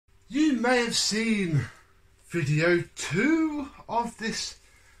may have seen video 2 of this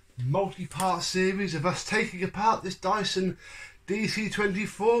multi-part series of us taking apart this Dyson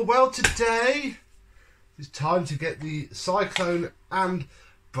DC24. Well, today it's time to get the Cyclone and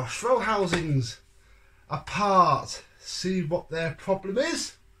Brushroll housings apart, see what their problem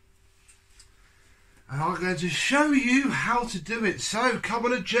is, and I'm going to show you how to do it. So come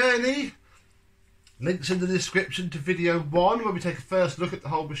on a journey. Links in the description to video 1 where we take a first look at the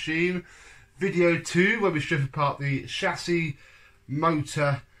whole machine, video 2 where we strip apart the chassis,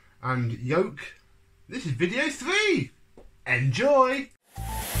 motor and yoke. This is video 3. Enjoy!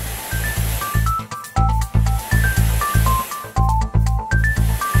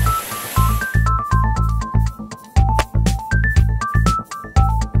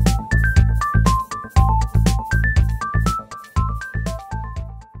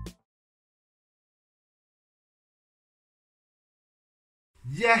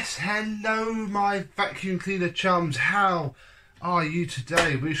 Yes, hello my vacuum cleaner chums, how are you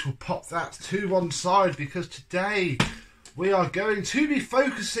today? We shall pop that to one side because today we are going to be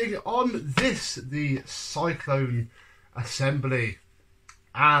focusing on this, the Cyclone assembly.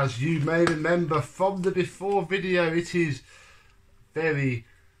 As you may remember from the before video, it is very,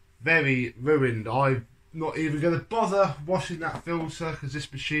 very ruined. I'm not even going to bother washing that filter because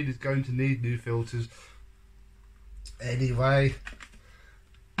this machine is going to need new filters anyway.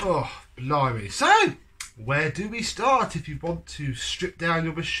 Oh, blimey. So, where do we start if you want to strip down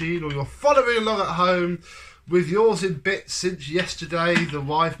your machine or you're following along at home with yours in bits since yesterday, the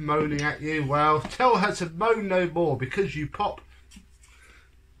wife moaning at you? Well, tell her to moan no more because you pop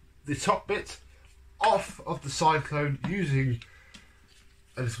the top bit off of the Cyclone using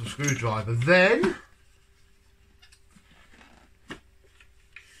a little screwdriver. Then,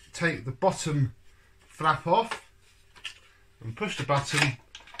 take the bottom flap off and push the button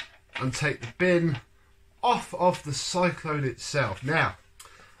and take the bin off of the Cyclone itself. Now,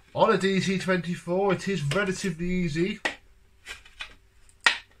 on a DC24, it is relatively easy.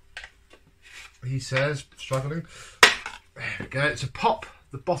 He says, struggling. There we go, to pop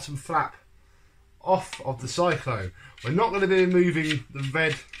the bottom flap off of the Cyclone. We're not going to be removing the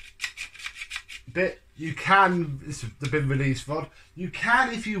red bit. You can, this is the bin release rod. You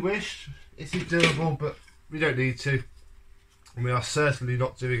can if you wish. It is doable, but we don't need to. And we are certainly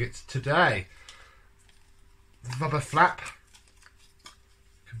not doing it today. The rubber flap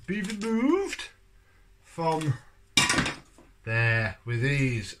can be removed from there with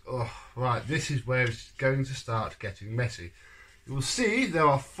ease. Oh, right, this is where it's going to start getting messy. You will see there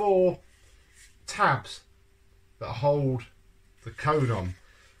are 4 tabs that hold the cone on.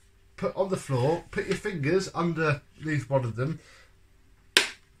 Put on the floor, put your fingers underneath one of them,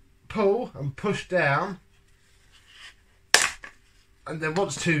 pull and push down. And then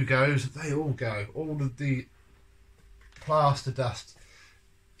once 2 goes, they all go. All of the plaster dust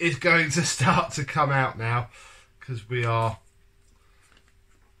is going to start to come out now because we are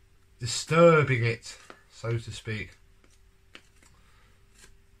disturbing it, so to speak.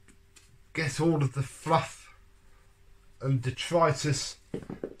 Get all of the fluff and detritus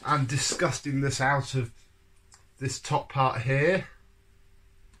and disgustingness out of this top part here.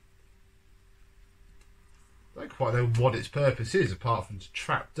 I don't quite know what its purpose is apart from to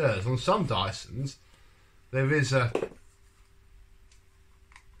trap dirt. On some Dysons there is a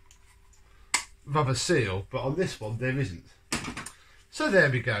rubber seal, but on this one there isn't. So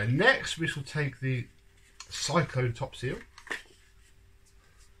there we go. Next we shall take the Cyclone top seal,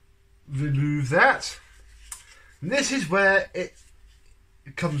 remove that, and this is where it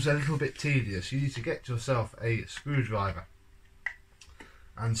becomes a little bit tedious. You need to get yourself a screwdriver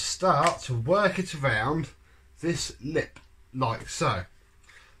and start to work it around this lip, like so.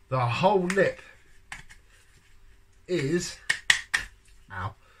 The whole lip is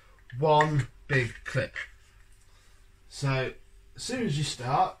one big clip. So as soon as you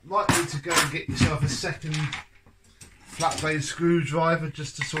start, likely to go and get yourself a second flat blade screwdriver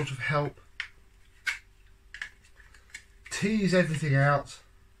just to sort of help tease everything out,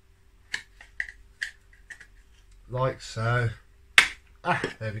 like so.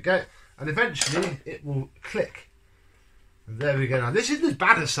 There we go. And eventually it will click. And there we go. Now this isn't as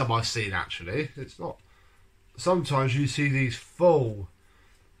bad as some I've seen actually. It's not. Sometimes you see these full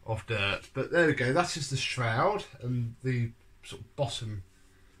of dirt, but there we go. That is the shroud and the sort of bottom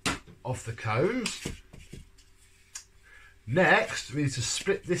of the cones. Next we need to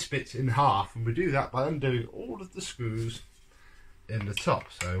split this bit in half, and we do that by undoing all of the screws in the top.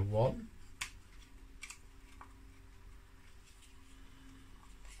 So 1,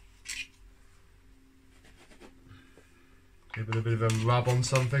 give it a bit of a rub on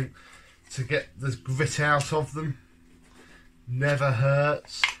something. to get the grit out of them. Never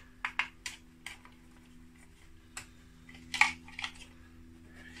hurts.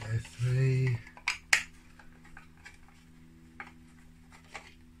 Okay, 3.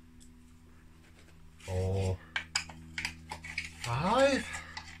 4. 5.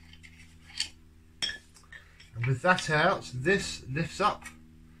 And with that out, this lifts up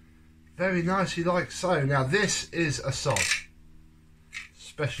very nicely like so. Now this is a sod,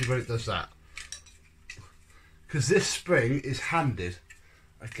 especially when it does that, because this spring is handed.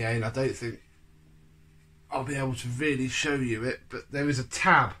 Again, I don't think I'll be able to really show you it, but there is a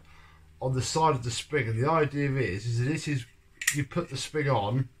tab on the side of the spring, and the idea is that it is, you put the spring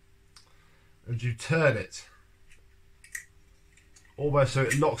on and you turn it almost so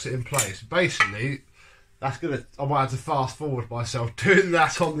it locks it in place. Basically, that's gonna, I might have to fast forward myself doing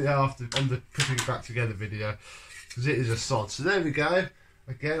that on the putting it back together video, because it is a sod. So there we go.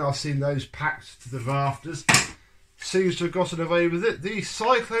 Again, I've seen those packed to the rafters. Seems to have gotten away with it. The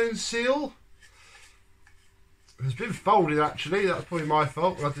Cyclone seal has been folded, actually. That's probably my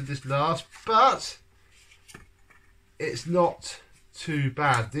fault when I did this last, but it's not too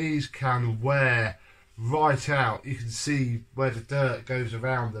bad. These can wear right out. You can see where the dirt goes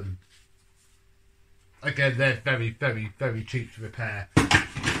around them. Again, they're very, very, very cheap to repair,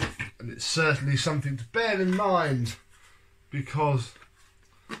 and it's certainly something to bear in mind, because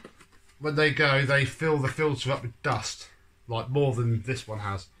when they go, they fill the filter up with dust, like more than this one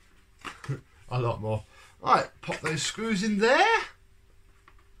has. A lot more. Right, pop those screws in there.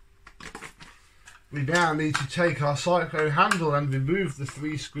 We now need to take our Cyclone handle and remove the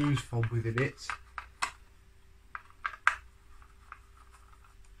 3 screws from within it.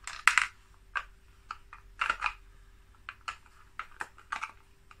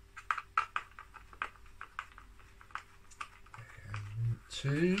 And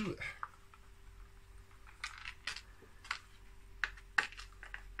 2.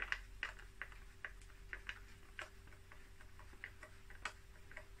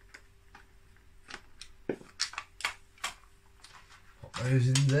 Those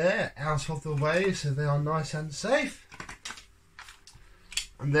in there, out of the way, so they are nice and safe.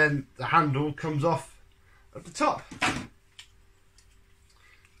 And then the handle comes off at the top.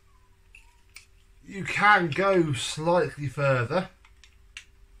 You can go slightly further,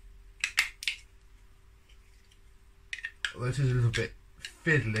 although it is a little bit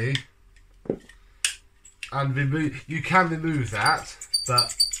fiddly, and you can remove that,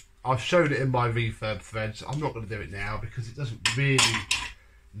 but I've shown it in my refurb threads. I'm not going to do it now because it doesn't really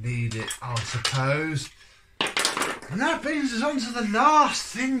need it, I suppose. And that brings us on to the last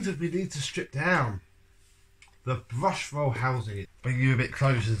thing that we need to strip down. The Brushroll housing. Bring you a bit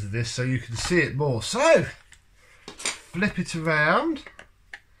closer to this so you can see it more. So, flip it around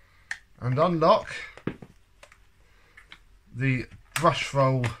and unlock the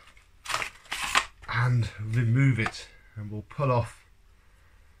Brushroll and remove it. And we'll pull off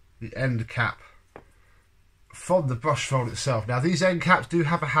the end cap from the Brushroll itself. Now these end caps do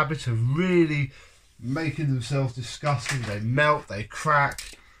have a habit of really making themselves disgusting. They melt, they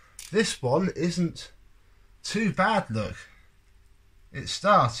crack. This one isn't too bad, look. It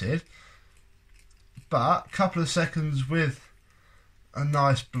started, but a couple of seconds with a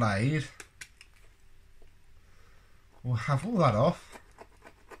nice blade will have all that off.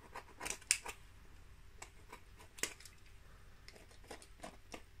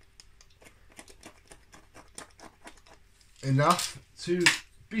 Enough to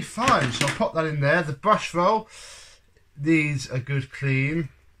be fine, so I'll pop that in there. The Brushroll needs a good clean.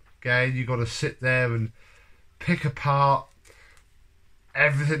 Again, you've got to sit there and pick apart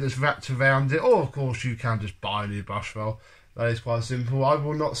everything that's wrapped around it, or of course you can just buy a new Brushroll. That is quite simple. I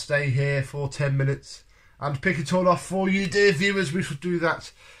will not stay here for 10 minutes and pick it all off for you, dear viewers. We shall do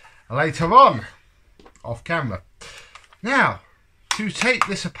that later on, off camera. Now, to take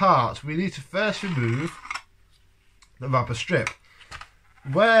this apart, we need to first remove the rubber strip.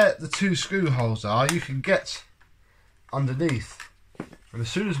 Where the 2 screw holes are, you can get underneath, and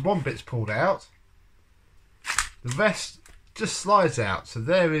as soon as one bit's pulled out, the rest just slides out. So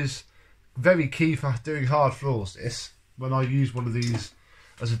there is very key for doing hard floors, this, when I use one of these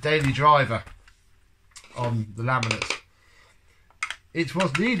as a daily driver on the laminate. It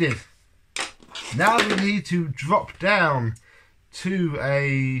was needed. Now we need to drop down to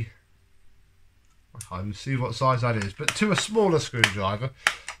a, I can't even see what size that is, but to a smaller screwdriver.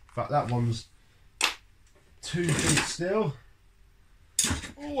 In fact, that one's 2 feet still.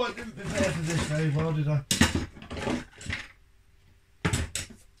 Oh, I didn't prepare for this very well, did I?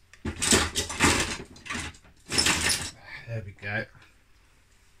 There we go.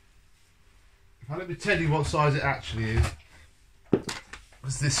 Now let me tell you what size it actually is,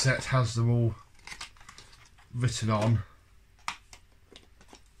 because this set has them all written on.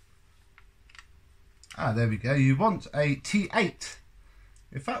 Ah, there we go. You want a T8.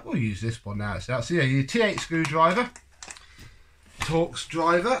 In fact, we'll use this one now. So yeah, your T8 screwdriver, Torx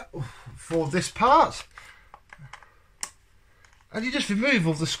driver for this part, and you just remove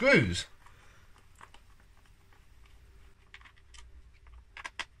all the screws.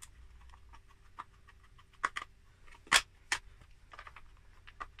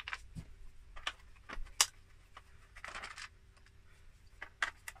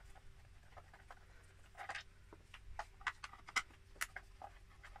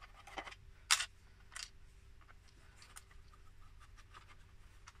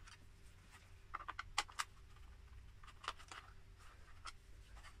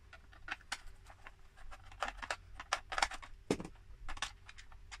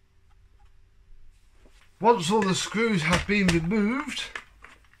 Once all the screws have been removed,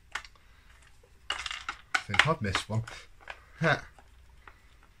 I think I've missed one. I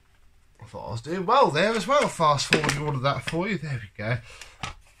thought I was doing well there as well. Fast forwarding all of that for you. There we go.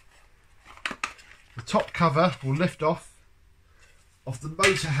 The top cover will lift off of the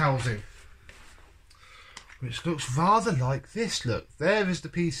motor housing, which looks rather like this. Look, there is the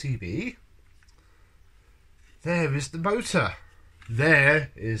PCB. There is the motor. There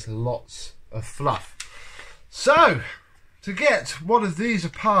is lots of fluff. So, to get one of these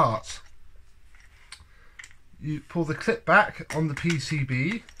apart, you pull the clip back on the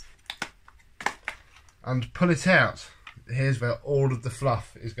PCB and pull it out. Here's where all of the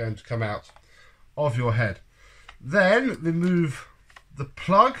fluff is going to come out of your head. Then remove the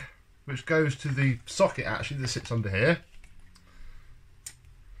plug, which goes to the socket actually that sits under here,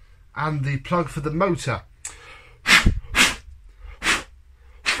 and the plug for the motor.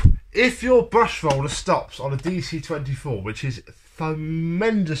 If your brush roller stops on a DC24, which is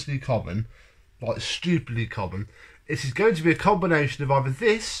tremendously common, like stupidly common, it is going to be a combination of either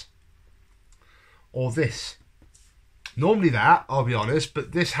this or this. Normally that, I'll be honest,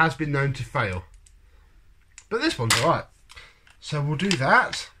 but this has been known to fail. But this one's alright. So we'll do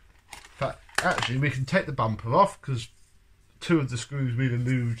that. But actually, we can take the bumper off, because two of the screws we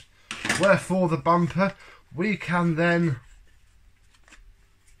removed were for the bumper. We can then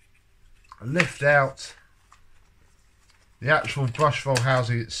lift out the actual brush roll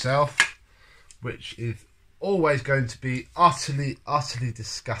housing itself, which is always going to be utterly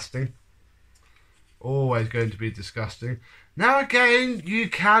disgusting. Always going to be disgusting. Now again,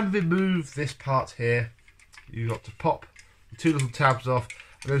 you can remove this part here. You've got to pop the two little tabs off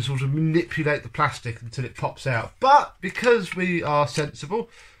and then sort of manipulate the plastic until it pops out. But because we are sensible,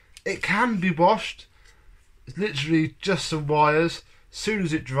 it can be washed. It's literally just some wires. As soon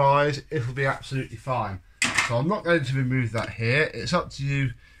as it dries, it'll be absolutely fine. So I'm not going to remove that here. It's up to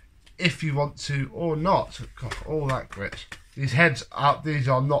you if you want to or not. God, all that grit. These heads are, these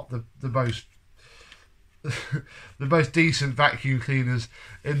are not the most the most decent vacuum cleaners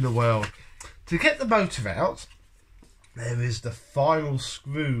in the world. To get the motor out, there is the final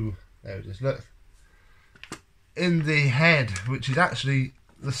screw. There it is, look. In the head, which is actually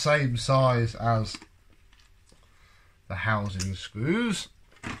the same size as the housing screws.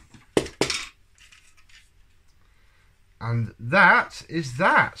 And that is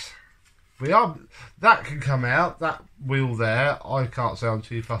that. That can come out, that wheel there. I can't say I'm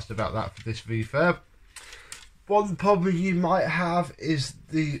too fussed about that for this refurb. One problem you might have is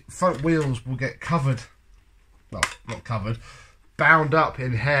the front wheels will get covered, well, not covered, bound up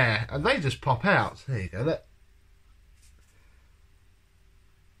in hair, and they just pop out. There you go, look.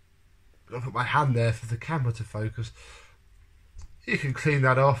 I'll put my hand there for the camera to focus. You can clean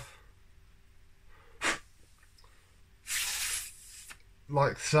that off.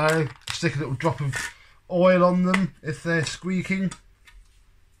 Like so. Stick a little drop of oil on them if they're squeaking.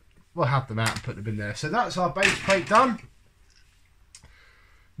 We'll have them out and put them in there. So that's our base plate done.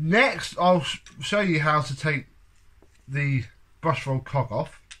 Next, I'll show you how to take the brush roll cog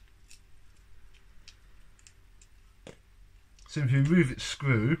off. Simply remove its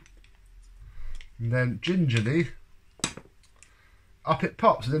screw, and then gingerly up it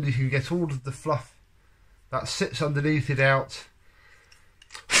pops, and then you can get all of the fluff that sits underneath it out.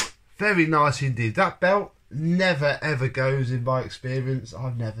 Very nice indeed. That belt never ever goes in my experience.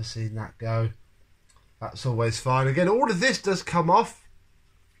 I've never seen that go. That's always fine. Again, all of this does come off,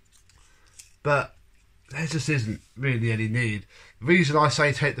 but there just isn't really any need. The reason I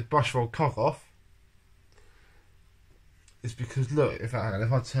say take the brush roll cog off is because look, if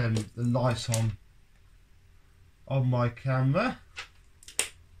I turn the light on my camera,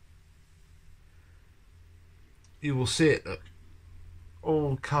 you will see it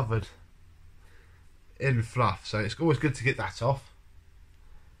all covered in fluff. So it's always good to get that off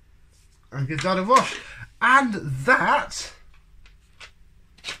and give that a wash. And that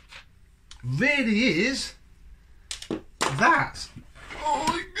really is that. Oh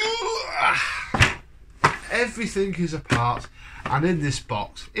my God. Everything is apart and in this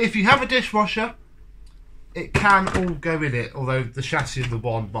box. If you have a dishwasher, it can all go in it, although the chassis and the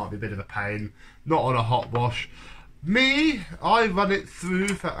wand might be a bit of a pain, not on a hot wash. Me, I run it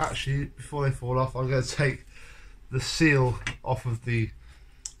through, actually before they fall off, I'm going to take the seal off of the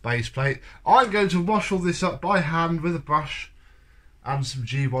base plate. I'm going to wash all this up by hand with a brush and some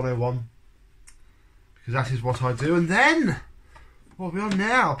G101, because that is what I do. And then, what are we on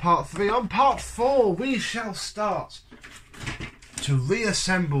now? Part 3. On part 4, we shall start to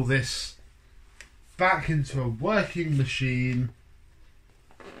reassemble this back into a working machine,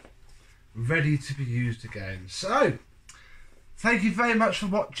 ready to be used again. So, thank you very much for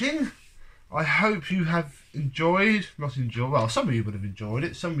watching. I hope you have enjoyed, well, some of you would have enjoyed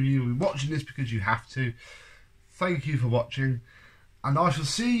it, some of you will be watching this because you have to. Thank you for watching, and I shall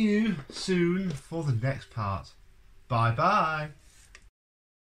see you soon for the next part. Bye bye.